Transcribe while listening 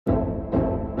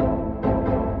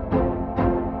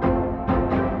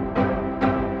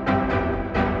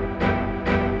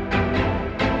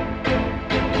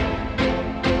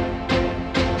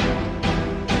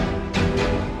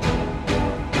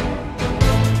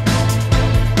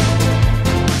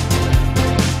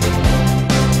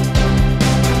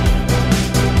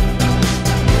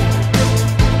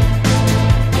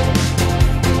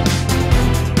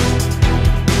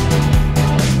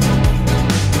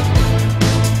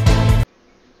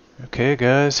Okay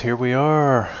guys, here we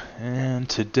are, and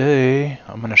today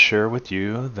I'm going to share with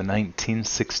you the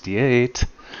 1968.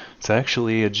 It's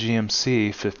actually a GMC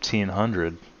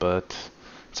 1500, but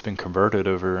it's been converted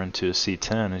over into a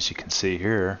C10, as you can see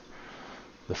here.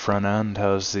 The front end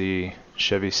has the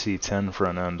Chevy C10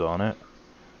 front end on it,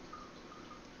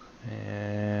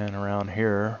 and around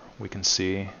here we can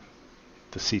see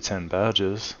the C10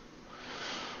 badges.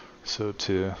 So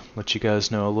to let you guys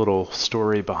know a little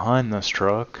story behind this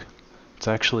truck, it's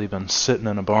actually been sitting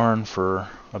in a barn for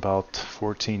about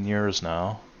 14 years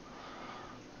now,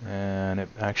 and it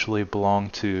actually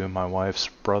belonged to my wife's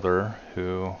brother,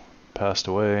 who passed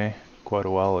away quite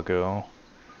a while ago,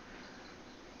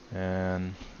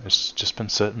 and it's just been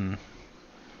sitting.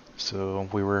 So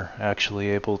we were actually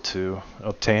able to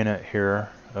obtain it here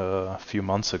a few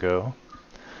months ago,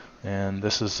 and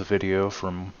this is the video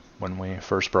from when we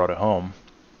first brought it home.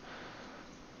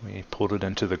 We pulled it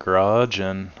into the garage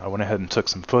and I went ahead and took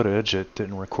some footage. It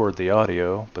didn't record the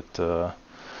audio, but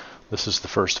this is the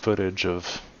first footage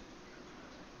of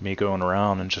me going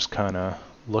around and just kind of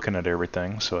looking at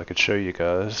everything so I could show you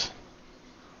guys.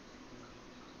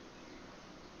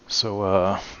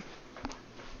 So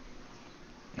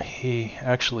he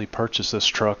actually purchased this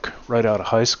truck right out of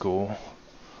high school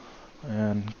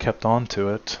and kept on to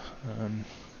it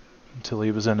until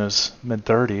he was in his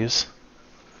mid-30s.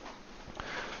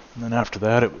 And then after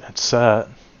that it sat,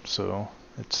 so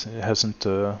it hasn't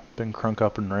been crunk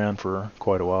up and ran for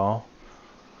quite a while.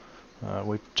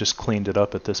 We've just cleaned it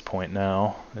up at this point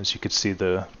now. As you could see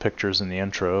the pictures in the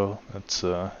intro, it's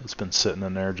been sitting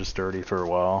in there just dirty for a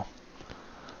while.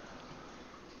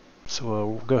 So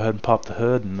we'll go ahead and pop the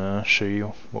hood and show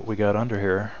you what we got under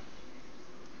here.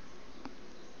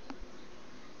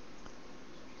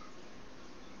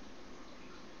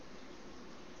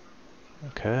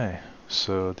 Okay,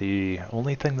 so the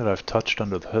only thing that I've touched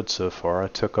under the hood so far, I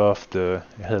took off it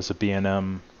has a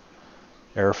B&M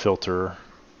air filter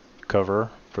cover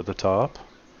for the top.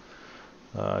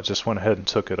 I just went ahead and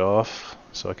took it off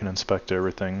so I can inspect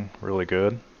everything really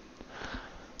good.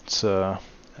 It's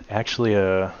actually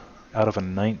out of a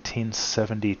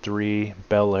 1973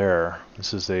 Bel Air.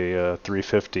 This is a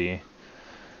 350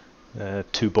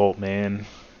 2-bolt main.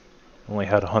 Only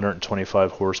had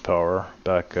 125 horsepower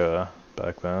back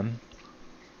then.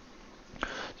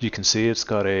 You can see it's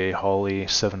got a Holley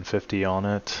 750 on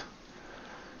it.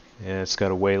 It's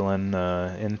got a Whelen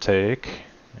intake,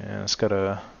 and it's got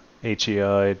a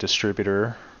HEI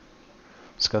distributor.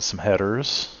 It's got some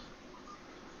headers,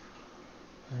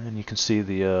 and you can see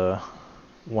the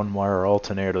one-wire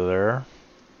alternator there.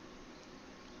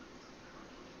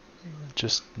 It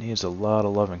just needs a lot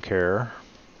of love and care.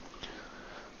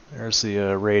 There's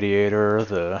the radiator.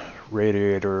 The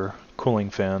radiator cooling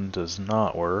fan does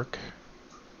not work.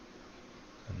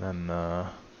 And then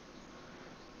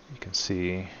you can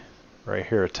see right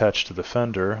here attached to the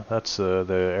fender, that's the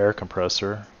air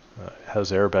compressor. It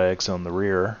has airbags on the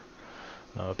rear.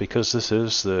 Because this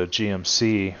is the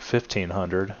GMC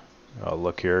 1500,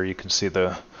 look here, you can see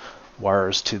the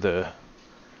wires to the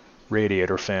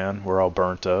radiator fan were all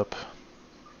burnt up.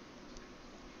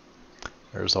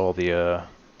 There's all the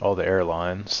air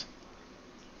lines.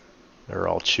 They're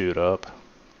all chewed up.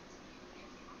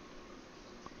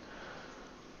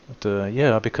 But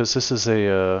yeah, because this is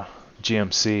a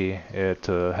GMC, it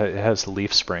has the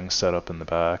leaf springs set up in the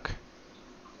back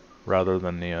rather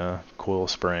than the coil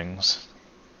springs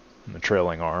and the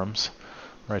trailing arms.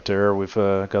 Right there we've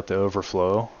got the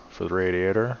overflow for the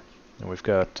radiator, and we've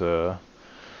got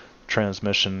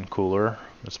transmission cooler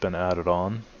that's been added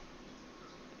on.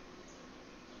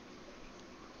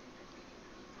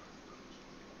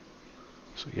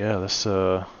 So yeah, this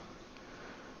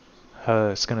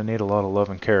it's going to need a lot of love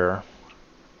and care.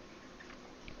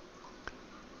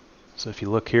 So if you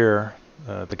look here,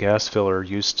 the gas filler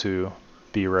used to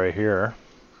be right here.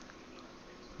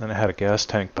 Then it had a gas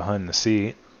tank behind the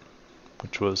seat,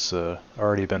 which was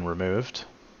already been removed.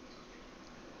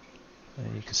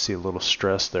 And you can see a little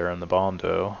stress there in the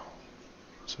Bondo.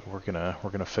 So we're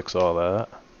gonna fix all that.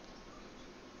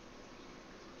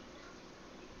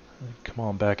 Come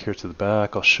on back here to the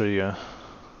back, I'll show you.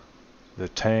 The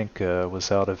tank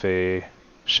was out of a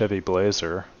Chevy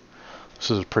Blazer. This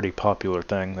is a pretty popular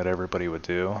thing that everybody would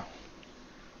do.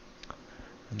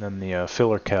 And then the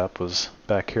filler cap was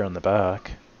back here on the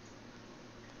back.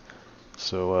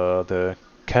 So the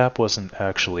cap wasn't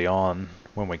actually on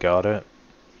when we got it,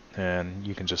 and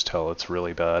you can just tell it's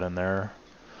really bad in there.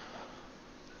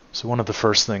 So one of the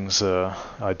first things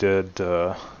I did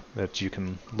that you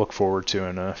can look forward to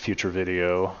in a future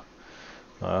video,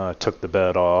 I took the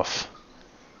bed off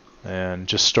and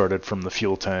just started from the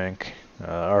fuel tank.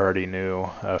 I already knew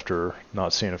after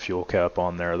not seeing a fuel cap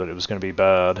on there that it was going to be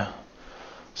bad.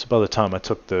 So by the time I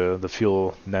took the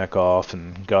fuel neck off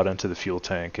and got into the fuel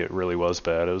tank, it really was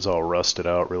bad. It was all rusted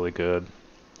out really good.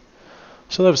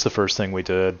 So that was the first thing we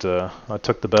did. I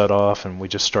took the bed off and we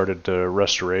just started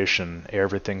restoration,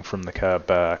 everything from the cab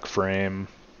back, frame,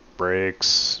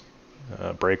 brakes,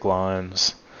 brake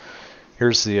lines.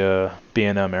 Here's the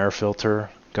B&M air filter.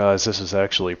 Guys, this is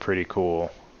actually pretty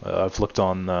cool. I've looked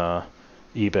on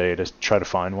eBay to try to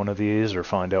find one of these or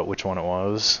find out which one it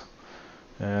was.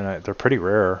 And they're pretty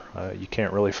rare. You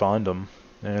can't really find them.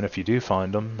 And if you do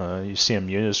find them, you see them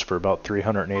used for about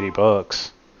 380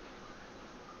 bucks.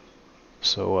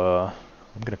 So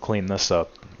I'm going to clean this up.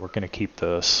 We're going to keep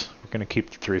this. We're going to keep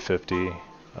the 350.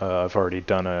 I've already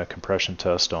done a compression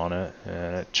test on it,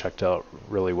 and it checked out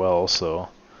really well. So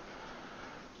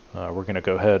we're going to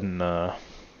go ahead and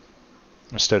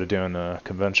instead of doing a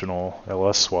conventional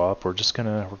LS swap, we're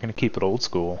gonna keep it old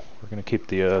school. We're gonna keep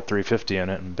the 350 in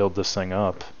it and build this thing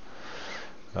up.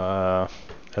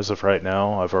 As of right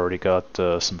now, I've already got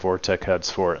some Vortec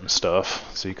heads for it and stuff,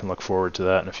 so you can look forward to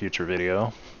that in a future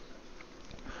video.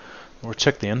 We'll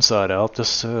check the inside out.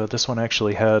 This one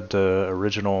actually had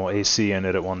original AC in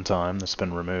it at one time. That's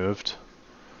been removed.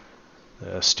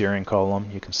 The steering column,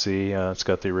 you can see it's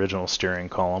got the original steering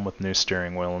column with new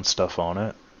steering wheel and stuff on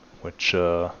it, which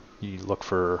you look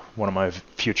for one of my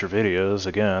future videos.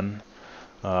 Again,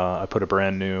 I put a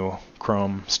brand new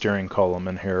chrome steering column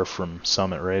in here from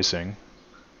Summit Racing.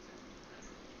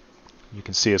 You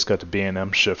can see it's got the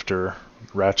B&M shifter,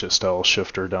 ratchet style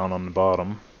shifter down on the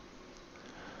bottom.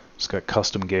 It's got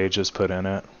custom gauges put in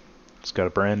it. It's got a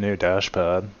brand new dash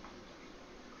pad.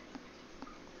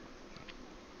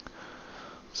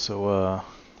 So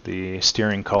the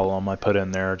steering column I put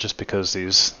in there just because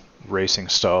these racing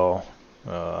style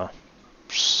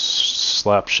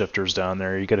slap shifters down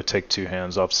there, you got to take two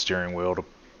hands off the steering wheel to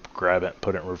grab it and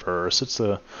put it in reverse. It's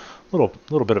a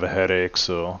little bit of a headache,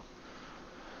 so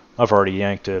I've already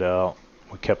yanked it out.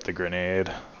 We kept the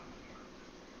grenade,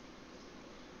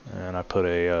 and I put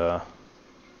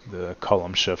the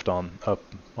column shift up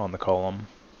on the column.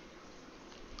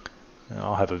 And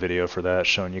I'll have a video for that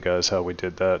showing you guys how we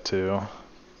did that too.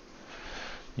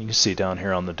 You can see down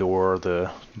here on the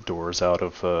door's out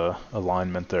of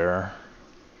alignment there.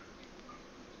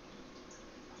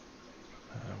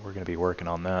 We're going to be working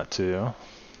on that too.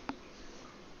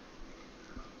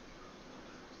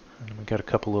 And we got a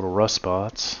couple little rust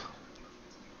spots.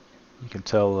 You can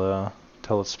tell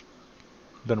it's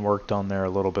been worked on there a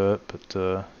little bit,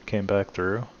 but came back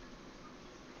through.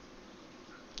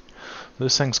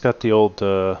 This thing's got the old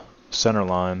center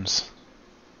lines.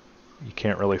 You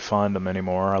can't really find them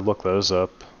anymore. I looked those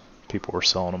up. People were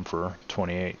selling them for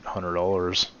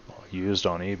 $2,800 used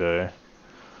on eBay.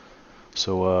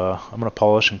 So I'm going to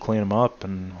polish and clean them up,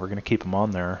 and we're going to keep them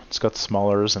on there. It's got the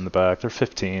smallers in the back. They're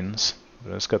 15s.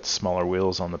 But it's got the smaller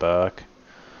wheels on the back.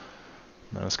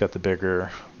 And it's got the bigger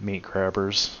meat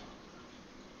grabbers.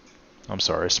 I'm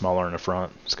sorry, smaller in the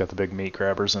front. It's got the big meat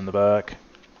grabbers in the back.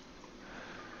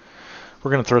 We're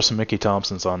going to throw some Mickey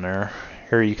Thompsons on there.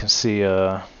 Here you can see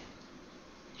it's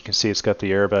got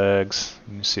the airbags.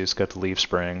 You can see it's got the leaf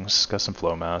springs. It's got some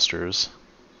Flowmasters.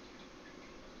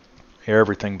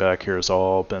 Everything back here has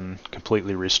all been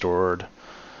completely restored.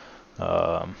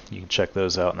 You can check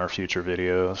those out in our future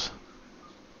videos.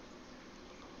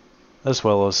 As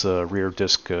well as rear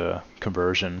disc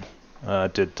conversion. I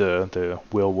did the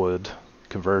Willwood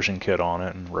conversion kit on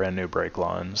it and ran new brake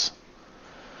lines.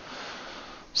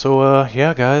 So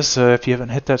yeah guys, if you haven't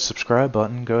hit that subscribe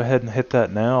button, go ahead and hit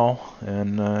that now,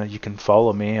 and you can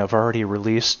follow me. I've already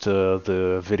released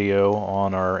the video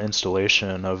on our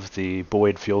installation of the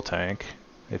Boyd fuel tank.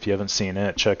 If you haven't seen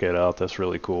it, check it out. That's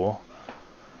really cool.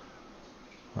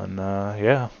 And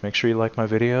yeah, make sure you like my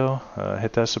video.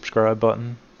 Hit that subscribe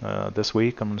button. This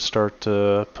week I'm going to start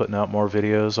putting out more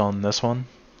videos on this one,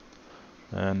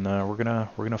 and we're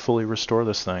gonna fully restore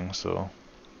this thing. So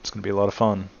it's going to be a lot of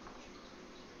fun.